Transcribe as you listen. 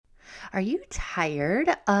Are you tired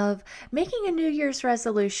of making a New Year's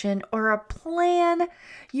resolution or a plan?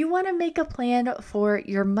 You want to make a plan for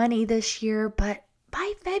your money this year, but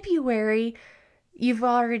by February, you've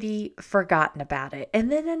already forgotten about it.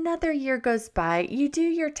 And then another year goes by, you do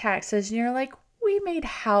your taxes, and you're like, we made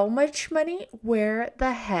how much money? Where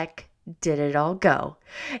the heck did it all go?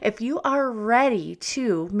 If you are ready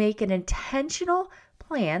to make an intentional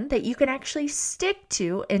plan that you can actually stick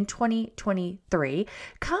to in 2023,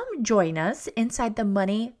 come join us inside the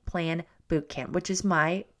Money Plan Bootcamp, which is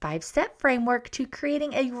my 5-step framework to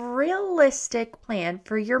creating a realistic plan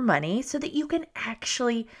for your money so that you can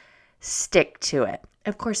actually stick to it.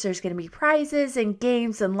 Of course, there's going to be prizes and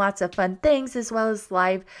games and lots of fun things, as well as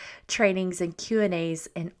live trainings and Q&As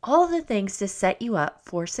and all the things to set you up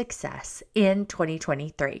for success in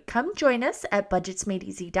 2023. Come join us at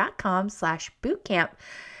budgetsmadeeasy.com/bootcamp.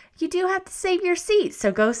 You do have to save your seat,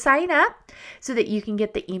 so go sign up so that you can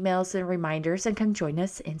get the emails and reminders and come join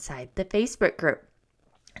us inside the Facebook group.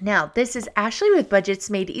 Now, this is Ashley with Budgets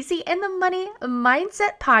Made Easy and the Money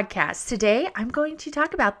Mindset Podcast. Today, I'm going to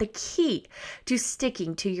talk about the key to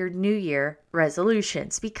sticking to your New Year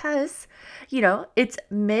resolutions because, it's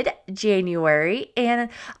mid-January and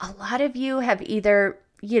a lot of you have either,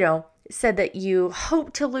 said that you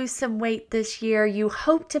hope to lose some weight this year, you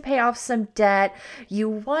hope to pay off some debt, you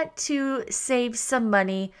want to save some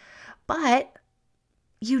money, but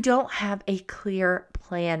you don't have a clear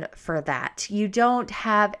plan for that. You don't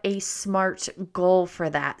have a SMART goal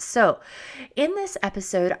for that. So in this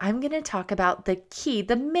episode, I'm going to talk about the key,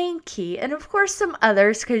 the main key, and of course some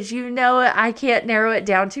others because I can't narrow it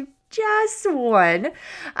down to just one,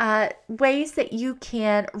 ways that you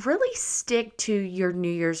can really stick to your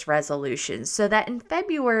New Year's resolutions so that in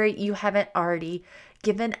February you haven't already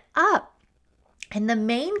given up. And the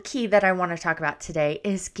main key that I want to talk about today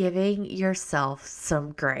is giving yourself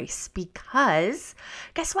some grace because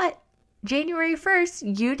guess what? January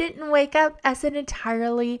 1st, you didn't wake up as an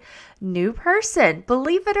entirely new person.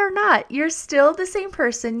 Believe it or not, you're still the same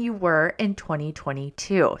person you were in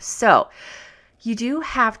 2022. So you do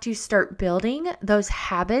have to start building those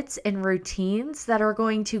habits and routines that are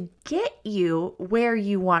going to get you where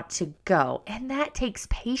you want to go. And that takes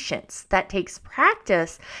patience, that takes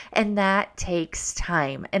practice, and that takes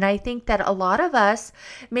time. And I think that a lot of us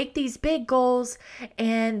make these big goals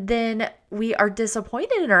and then we are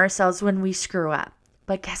disappointed in ourselves when we screw up.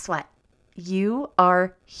 But guess what? You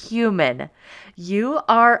are human. You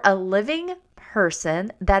are a living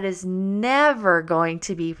person that is never going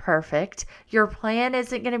to be perfect. Your plan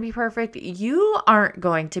isn't going to be perfect. You aren't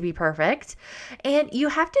going to be perfect. And you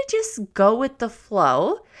have to just go with the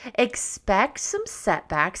flow, expect some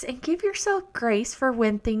setbacks, and give yourself grace for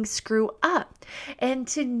when things screw up. And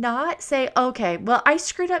to not say, okay, well, I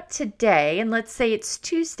screwed up today, and let's say it's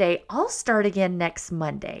Tuesday, I'll start again next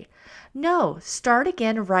Monday. No, start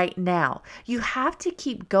again right now. You have to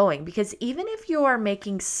keep going because even if you are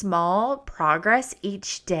making small progress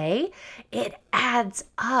each day, it adds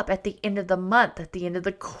up at the end of the month, at the end of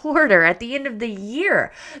the quarter, at the end of the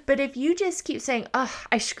year. But if you just keep saying, oh,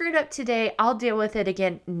 I screwed up today, I'll deal with it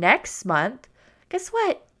again next month, guess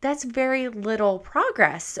what? That's very little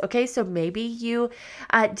progress. Okay, so maybe you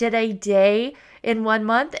did a day in 1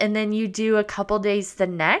 month and then you do a couple days the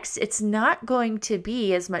next. It's not going to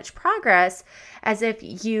be as much progress as if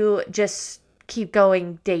you just keep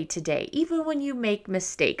going day to day, even when you make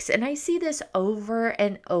mistakes. And I see this over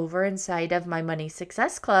and over inside of my Money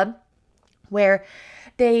Success Club where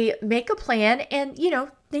they make a plan and,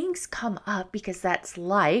 things come up because that's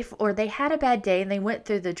life, or they had a bad day and they went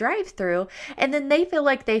through the drive-through and then they feel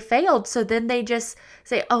like they failed. So then they just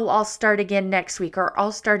say, oh, I'll start again next week or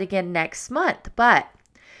I'll start again next month. But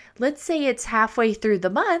let's say it's halfway through the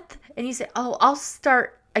month and you say, oh, I'll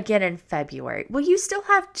start again in February. Well, you still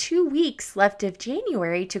have 2 weeks left of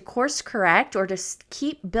January to course correct or to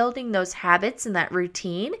keep building those habits and that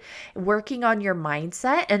routine, working on your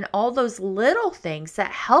mindset and all those little things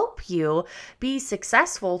that help you be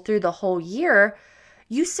successful through the whole year.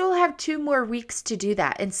 You still have 2 more weeks to do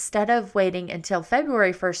that instead of waiting until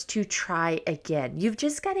February 1st to try again. You've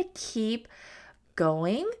just got to keep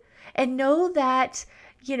going and know that,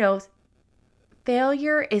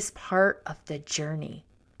 failure is part of the journey.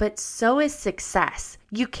 But so is success.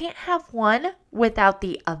 You can't have one without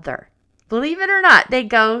the other. Believe it or not, they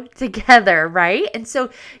go together, right? And so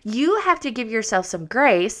you have to give yourself some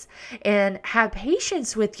grace and have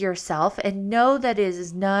patience with yourself and know that it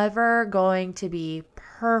is never going to be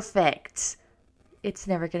perfect. It's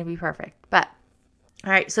never going to be perfect. But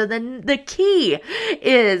all right, so then the key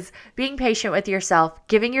is being patient with yourself,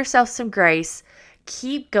 giving yourself some grace,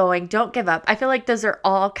 keep going, don't give up. I feel like those are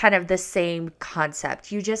all kind of the same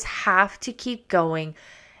concept. You just have to keep going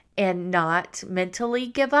and not mentally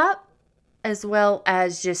give up, as well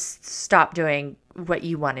as just stop doing what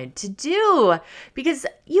you wanted to do, because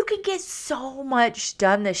you can get so much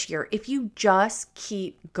done this year if you just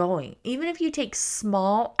keep going. Even if you take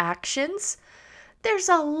small actions, there's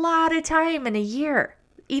a lot of time in a year.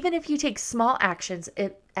 Even if you take small actions,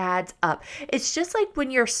 it adds up. It's just like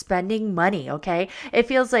when you're spending money, okay? It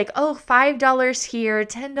feels like, oh, $5 here,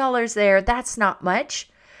 $10 there, that's not much.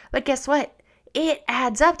 But guess what? It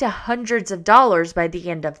adds up to hundreds of dollars by the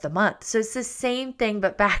end of the month. So it's the same thing,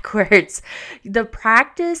 but backwards. The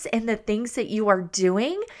practice and the things that you are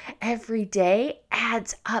doing every day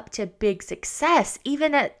adds up to big success,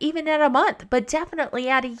 even at a month, but definitely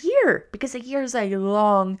at a year, because a year is a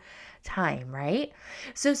long time, right?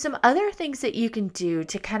 So some other things that you can do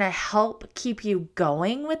to kind of help keep you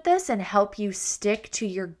going with this and help you stick to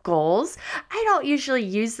your goals. I don't usually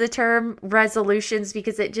use the term resolutions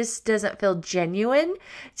because it just doesn't feel genuine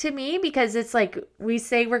to me, because it's like we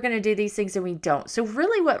say we're going to do these things and we don't. So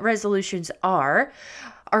really what resolutions are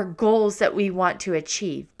goals that we want to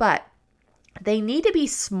achieve, but they need to be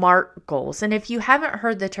SMART goals. And if you haven't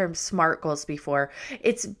heard the term SMART goals before,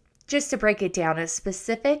 it's just to break it down as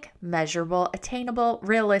specific, measurable, attainable,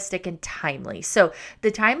 realistic, and timely. So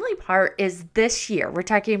the timely part is this year. We're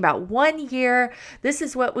talking about 1 year. This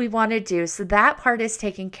is what we want to do. So that part is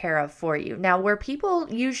taken care of for you. Now, where people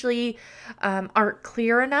usually aren't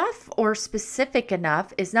clear enough or specific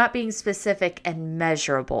enough is not being specific and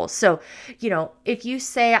measurable. So, if you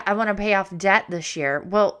say, I want to pay off debt this year,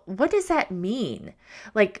 well, what does that mean?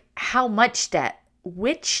 Like, how much debt?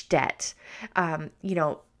 Which debt?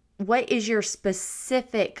 What is your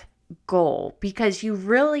specific goal? Because you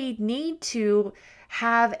really need to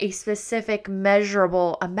have a specific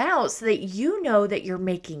measurable amount so that you know that you're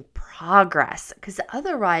making progress. Because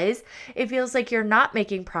otherwise, it feels like you're not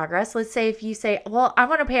making progress. Let's say if you say, well, I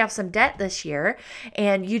want to pay off some debt this year,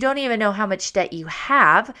 and you don't even know how much debt you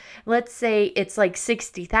have. Let's say it's like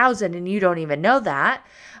 $60,000 and you don't even know that.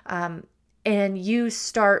 And you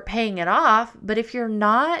start paying it off. But if you're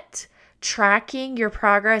not tracking your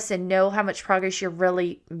progress and know how much progress you're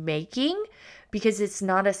really making, because it's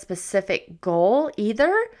not a specific goal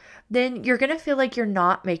either, then you're going to feel like you're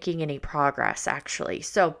not making any progress actually.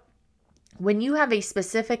 So when you have a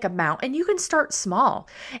specific amount, and you can start small,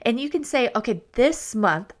 and you can say, okay, this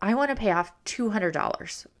month I want to pay off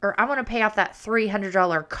 $200, or I want to pay off that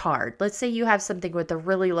 $300 card. Let's say you have something with a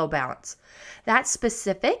really low balance. That's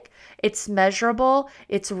specific, it's measurable,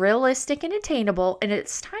 it's realistic and attainable, and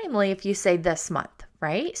it's timely if you say this month.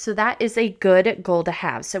 Right? So that is a good goal to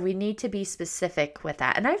have. So we need to be specific with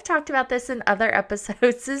that. And I've talked about this in other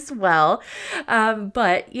episodes as well.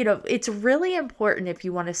 But it's really important if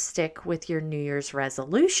you want to stick with your New Year's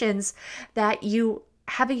resolutions that you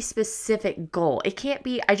have a specific goal. It can't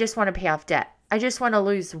be, I just want to pay off debt. I just want to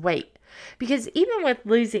lose weight. Because even with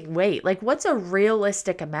losing weight, like, what's a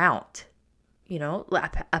realistic amount?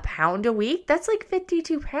 A pound a week, that's like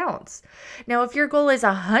 52 pounds. Now, if your goal is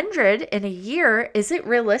 100 in a year, is it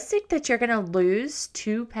realistic that you're going to lose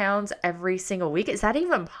 2 pounds every single week? Is that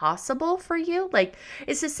even possible for you? Like,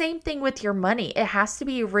 it's the same thing with your money. It has to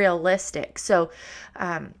be realistic. So,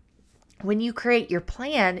 when you create your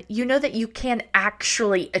plan, you know that you can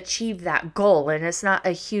actually achieve that goal, and it's not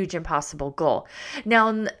a huge impossible goal.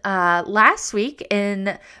 Now, last week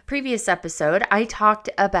in previous episode, I talked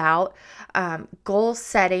about goal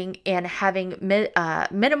setting and having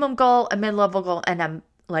minimum goal, a mid-level goal, and a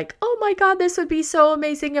like, oh my God, this would be so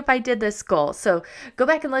amazing if I did this goal. So go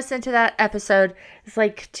back and listen to that episode. It's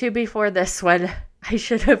like 2 before this one. I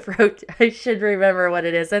should remember what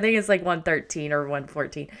it is. I think it's like 113 or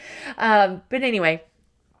 114. But anyway,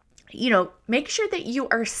 make sure that you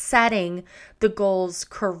are setting the goals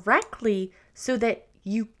correctly so that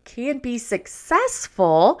you can be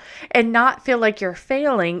successful and not feel like you're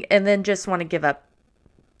failing and then just want to give up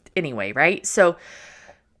anyway, right? So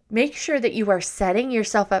make sure that you are setting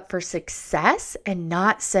yourself up for success and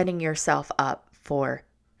not setting yourself up for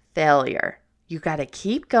failure. You got to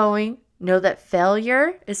keep going. Know that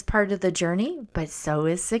failure is part of the journey, but so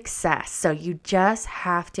is success. So you just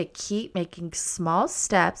have to keep making small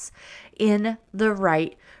steps in the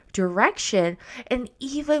right direction. And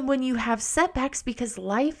even when you have setbacks, because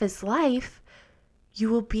life is life,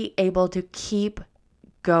 you will be able to keep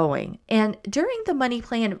going. And during the Money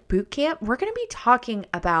Plan Bootcamp, we're going to be talking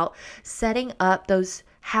about setting up those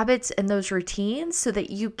habits and those routines so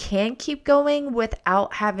that you can keep going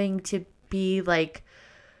without having to be like,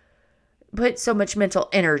 put so much mental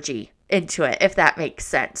energy into it, if that makes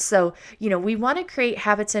sense. So, we want to create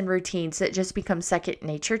habits and routines that just become second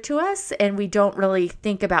nature to us, and we don't really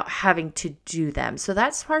think about having to do them. So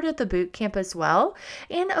that's part of the boot camp as well.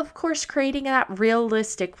 And of course, creating that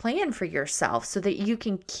realistic plan for yourself so that you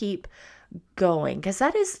can keep going, because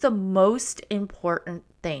that is the most important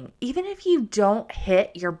thing. Even if you don't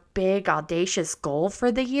hit your big audacious goal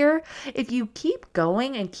for the year, if you keep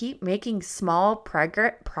going and keep making small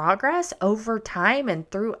progress over time and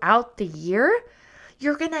throughout the year,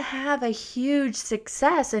 you're going to have a huge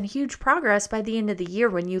success and huge progress by the end of the year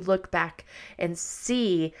when you look back and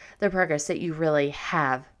see the progress that you really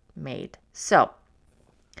have made. So,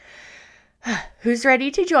 who's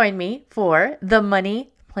ready to join me for the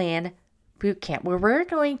Money Plan Bootcamp, where we're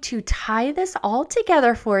going to tie this all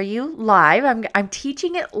together for you live? I'm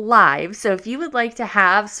teaching it live. So if you would like to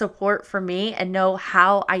have support from me and know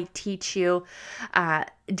how I teach you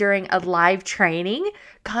during a live training,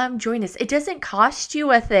 come join us. It doesn't cost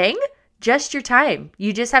you a thing, just your time.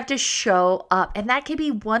 You just have to show up. And that can be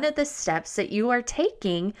one of the steps that you are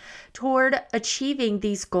taking toward achieving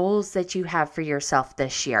these goals that you have for yourself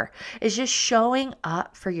this year, is just showing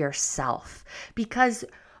up for yourself. Because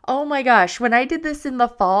oh my gosh, when I did this in the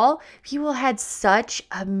fall, people had such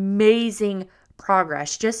amazing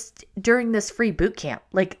progress just during this free boot camp.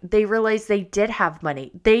 Like, they realized they did have money.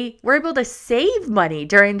 They were able to save money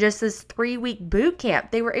during just this 3-week boot camp.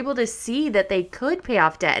 They were able to see that they could pay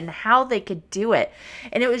off debt and how they could do it.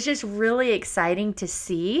 And it was just really exciting to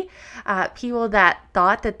see people that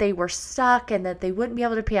thought that they were stuck and that they wouldn't be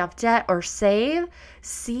able to pay off debt or save,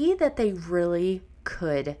 see that they really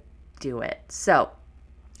could do it. So,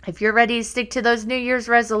 if you're ready to stick to those New Year's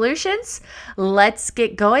resolutions, let's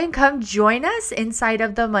get going. Come join us inside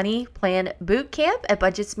of the Money Plan Bootcamp at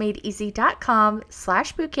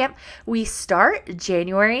budgetsmadeeasy.com/bootcamp. We start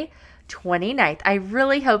January 29th. I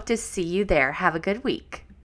really hope to see you there. Have a good week.